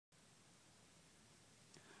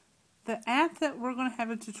The app that we're going to have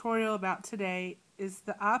a tutorial about today is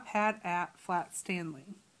the iPad app Flat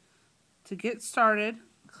Stanley. To get started,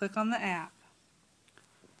 click on the app.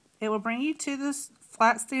 It will bring you to this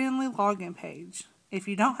Flat Stanley login page. If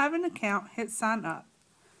you don't have an account, hit sign up.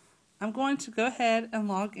 I'm going to go ahead and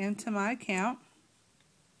log into my account.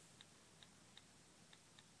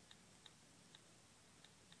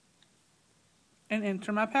 And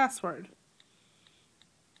enter my password.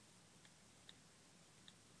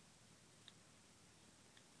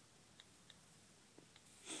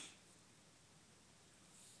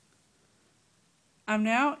 I'm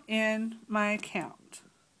now in my account.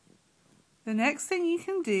 The next thing you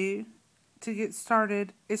can do to get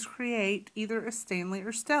started is create either a Stanley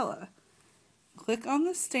or Stella. Click on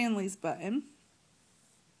the Stanley's button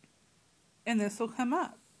and this will come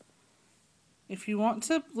up. If you want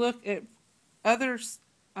to look at other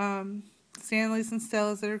Stanleys and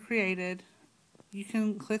Stellas that are created, you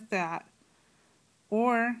can click that,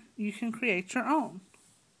 or you can create your own.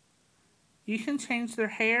 You can change their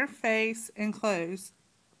hair, face, and clothes.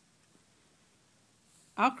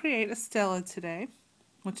 I'll create a Stella today,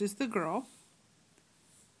 which is the girl.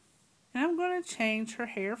 And I'm going to change her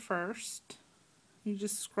hair first. You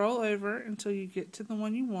just scroll over until you get to the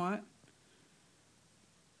one you want.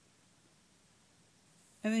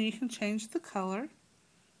 And then you can change the color.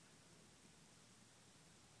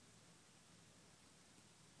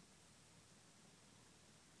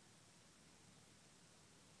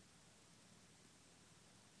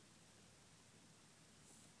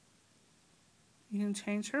 You can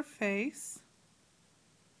change her face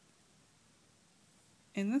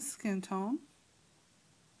and the skin tone.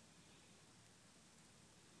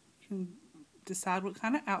 You can decide what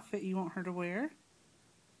kind of outfit you want her to wear.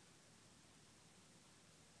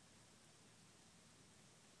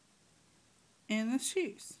 And the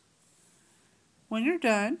shoes. When you're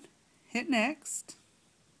done, hit next.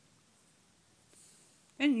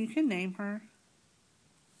 And you can name her.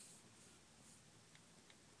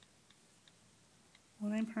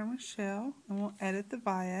 We'll name her Michelle, and we'll edit the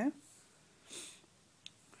bio.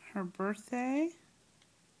 Her birthday.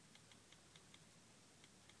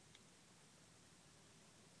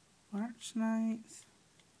 March 9th,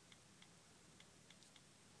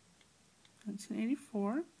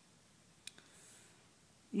 1984.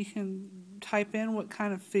 You can type in what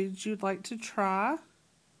kind of foods you'd like to try.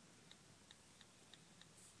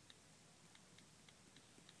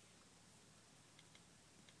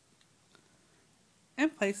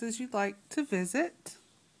 And places you'd like to visit.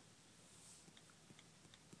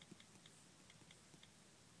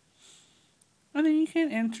 And then you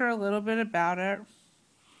can enter a little bit about it.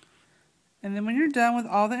 And then when you're done with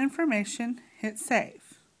all the information, hit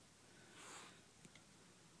save.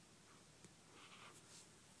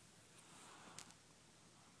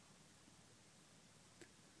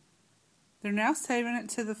 They're now saving it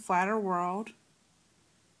to the flatter world.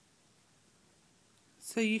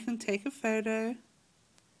 So you can take a photo.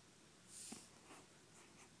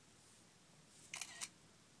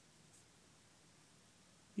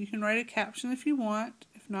 You can write a caption if you want.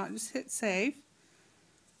 If not, just hit save.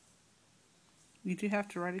 You do have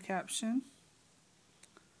to write a caption.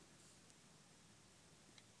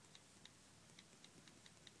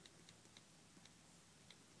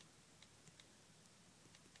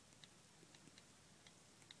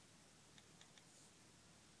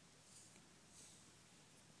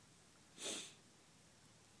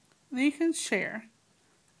 Then you can share.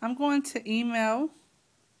 I'm going to email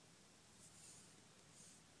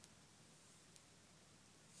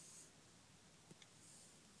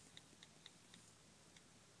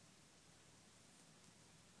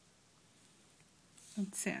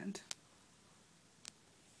and send.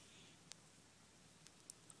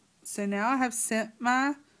 So now I have sent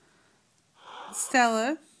my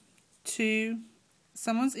Stella to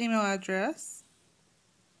someone's email address.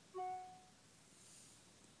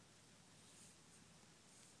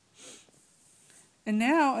 And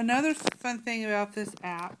now another fun thing about this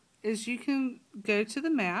app is you can go to the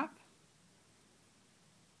map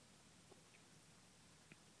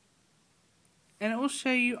and it will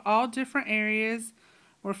show you all different areas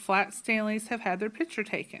where Flat Stanleys have had their picture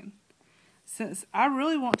taken. Since I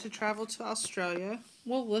really want to travel to Australia,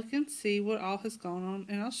 we'll look and see what all has gone on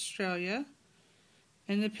in Australia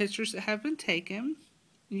and the pictures that have been taken.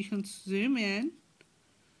 You can zoom in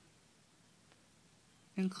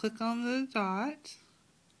and click on the dot,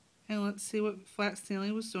 and let's see what Flat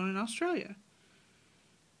Stanley was doing in Australia.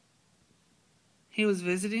 He was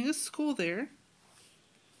visiting a school there.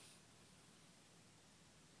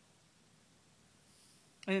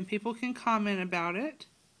 And people can comment about it.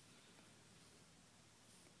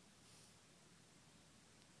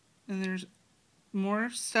 And there's more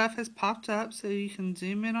stuff has popped up, so you can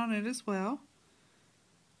zoom in on it as well.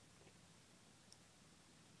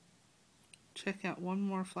 Check out one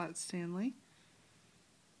more flat Stanley.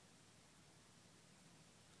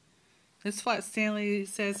 This flat Stanley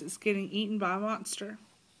says it's getting eaten by a monster.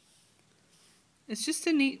 It's just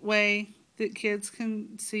a neat way that kids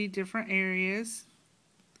can see different areas.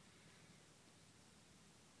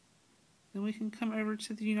 Then we can come over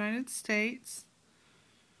to the United States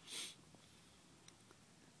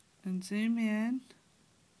and zoom in.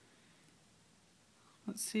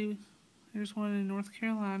 Let's see, there's one in North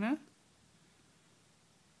Carolina.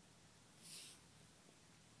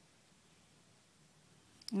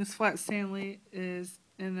 This flat Stanley is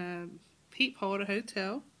in a peephole at a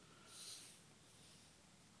hotel.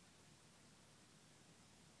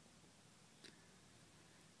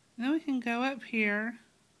 Then we can go up here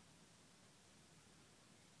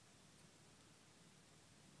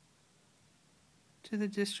to the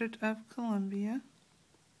District of Columbia.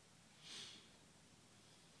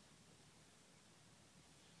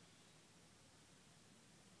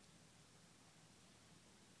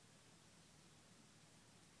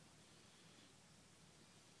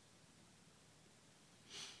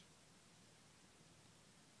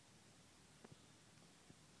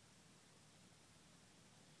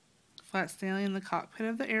 Flat Stanley in the cockpit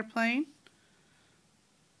of the airplane.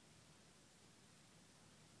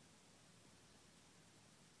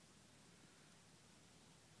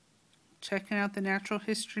 Checking out the Natural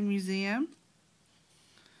History Museum.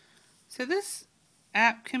 So this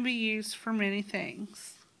app can be used for many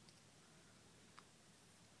things.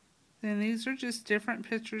 Then these are just different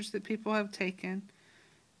pictures that people have taken.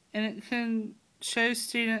 And it can show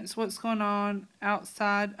students what's going on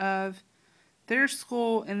outside of their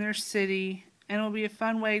school and their city, and it will be a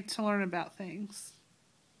fun way to learn about things.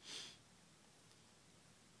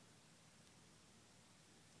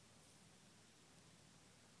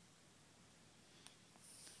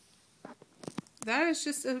 That is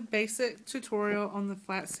just a basic tutorial on the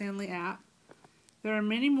Flat Stanley app. There are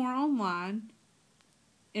many more online,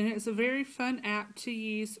 and it's a very fun app to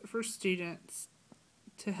use for students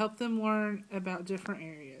to help them learn about different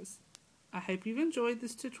areas. I hope you've enjoyed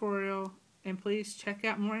this tutorial, and please check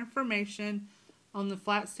out more information on the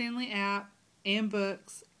Flat Stanley app and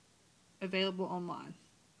books available online.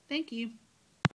 Thank you.